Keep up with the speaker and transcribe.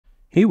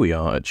Here we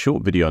are at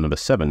short video number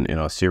 7 in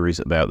our series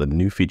about the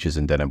new features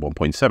in Deneb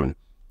 1.7.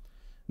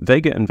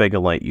 Vega and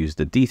Vega Lite use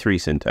the D3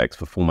 syntax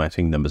for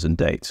formatting numbers and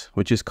dates,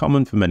 which is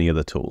common for many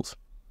other tools.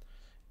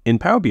 In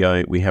Power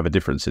BI, we have a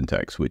different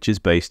syntax, which is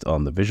based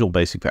on the Visual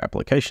Basic for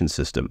Applications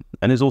system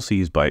and is also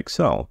used by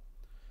Excel.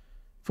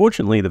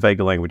 Fortunately, the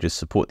Vega languages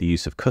support the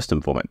use of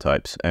custom format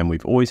types, and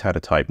we've always had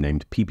a type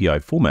named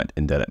PBI format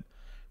in Deneb,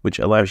 which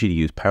allows you to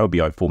use Power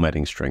BI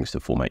formatting strings to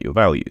format your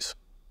values.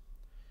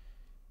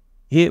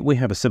 Here we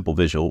have a simple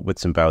visual with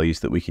some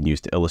values that we can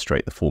use to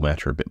illustrate the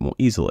formatter a bit more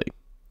easily.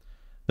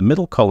 The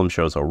middle column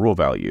shows our raw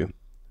value.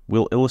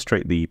 We'll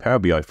illustrate the Power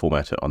BI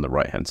formatter on the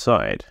right-hand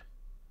side.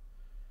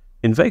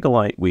 In Vega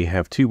Lite, we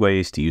have two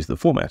ways to use the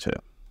formatter.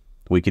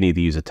 We can either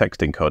use a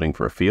text encoding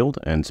for a field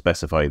and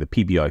specify the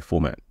PBI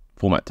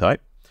format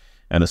type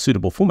and a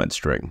suitable format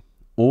string,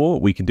 or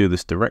we can do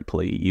this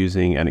directly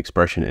using an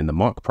expression in the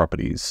mark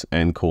properties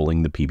and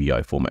calling the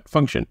PBI format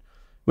function,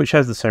 which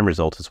has the same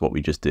result as what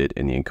we just did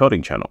in the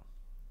encoding channel.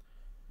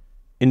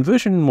 In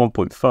version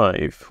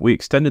 1.5, we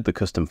extended the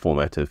custom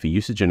formatter for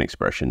usage and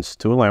expressions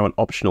to allow an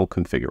optional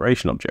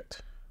configuration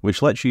object,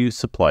 which lets you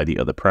supply the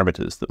other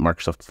parameters that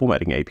Microsoft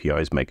formatting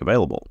APIs make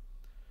available.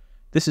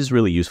 This is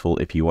really useful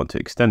if you want to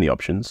extend the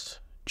options,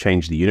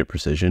 change the unit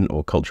precision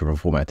or culture of a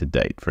formatted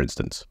date, for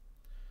instance.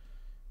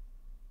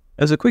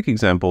 As a quick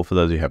example for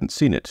those who haven't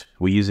seen it,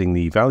 we're using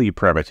the value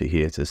parameter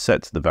here to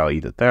set the value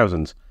to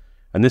thousands,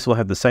 and this will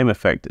have the same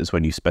effect as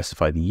when you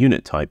specify the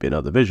unit type in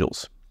other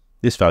visuals.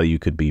 This value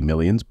could be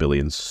millions,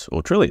 billions,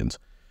 or trillions.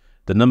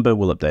 The number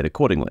will update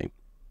accordingly.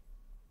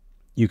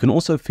 You can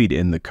also feed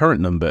in the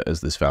current number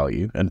as this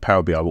value, and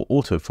Power BI will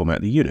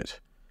auto-format the unit.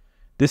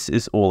 This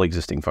is all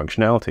existing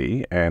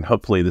functionality, and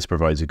hopefully this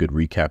provides a good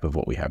recap of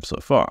what we have so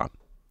far.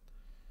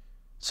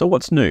 So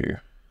what's new?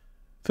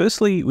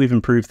 Firstly, we've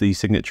improved the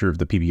signature of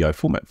the PBI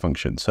format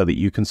function so that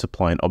you can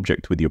supply an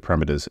object with your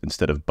parameters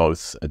instead of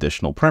both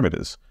additional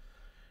parameters.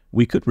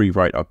 We could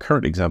rewrite our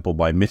current example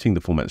by omitting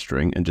the format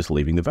string and just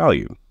leaving the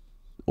value.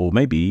 Or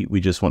maybe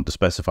we just want to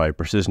specify a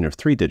precision of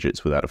 3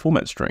 digits without a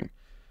format string,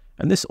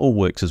 and this all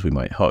works as we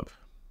might hope.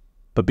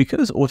 But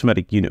because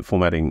automatic unit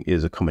formatting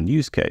is a common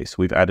use case,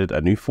 we've added a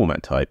new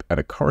format type and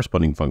a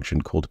corresponding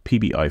function called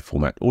PBI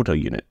format auto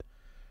unit.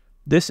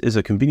 This is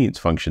a convenience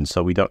function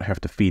so we don't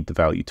have to feed the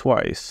value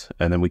twice,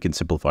 and then we can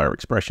simplify our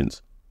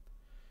expressions.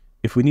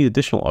 If we need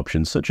additional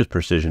options such as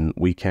precision,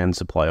 we can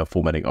supply our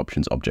formatting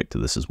options object to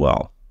this as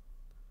well.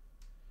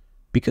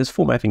 Because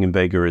formatting in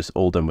Vega is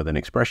all done within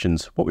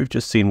expressions, what we've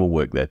just seen will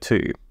work there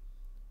too.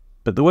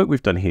 But the work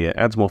we've done here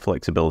adds more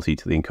flexibility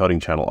to the encoding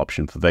channel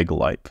option for Vega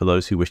Lite for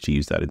those who wish to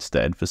use that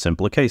instead for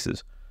simpler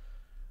cases.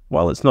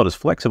 While it's not as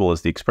flexible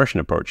as the expression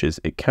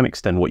approaches, it can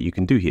extend what you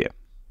can do here.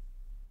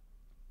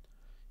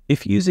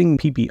 If using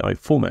PBI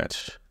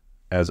format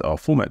as our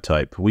format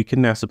type, we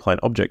can now supply an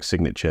object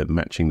signature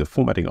matching the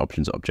formatting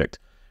options object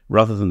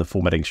rather than the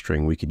formatting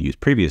string we could use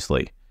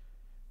previously.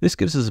 This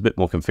gives us a bit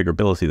more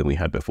configurability than we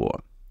had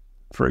before.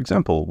 For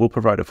example, we'll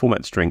provide a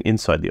format string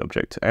inside the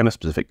object and a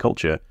specific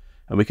culture,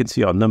 and we can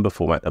see our number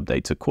format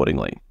updates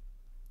accordingly.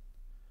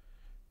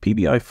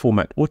 PBI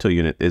format auto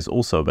unit is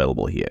also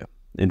available here.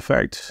 In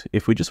fact,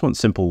 if we just want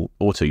simple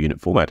auto unit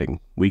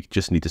formatting, we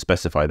just need to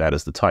specify that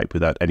as the type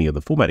without any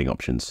other formatting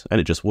options, and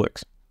it just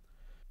works.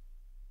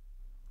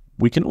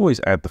 We can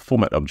always add the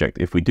format object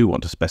if we do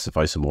want to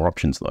specify some more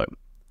options though.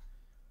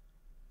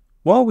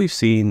 While we've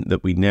seen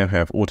that we now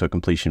have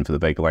auto-completion for the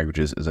Vega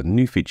languages as a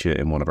new feature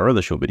in one of our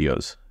other short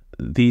videos,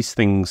 these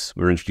things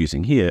we're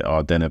introducing here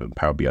are Deneb and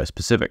Power BI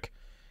specific.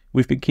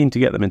 We've been keen to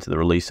get them into the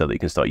release so that you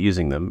can start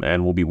using them,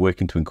 and we'll be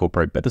working to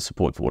incorporate better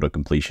support for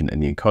auto-completion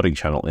in the encoding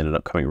channel in an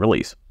upcoming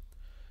release.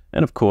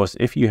 And of course,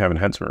 if you have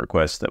enhancement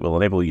requests that will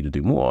enable you to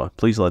do more,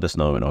 please let us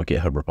know in our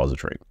GitHub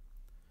repository.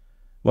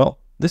 Well,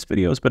 this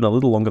video has been a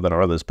little longer than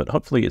our others, but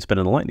hopefully it's been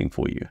enlightening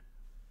for you.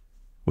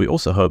 We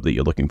also hope that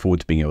you're looking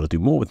forward to being able to do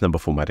more with number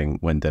formatting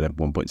when Deneb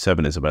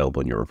 1.7 is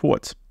available in your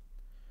reports.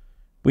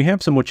 We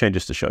have some more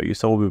changes to show you,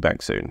 so we'll be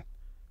back soon.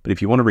 But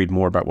if you want to read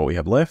more about what we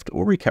have left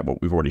or recap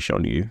what we've already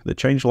shown you, the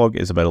changelog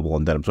is available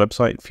on Deneb's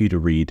website for you to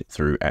read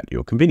through at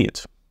your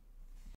convenience.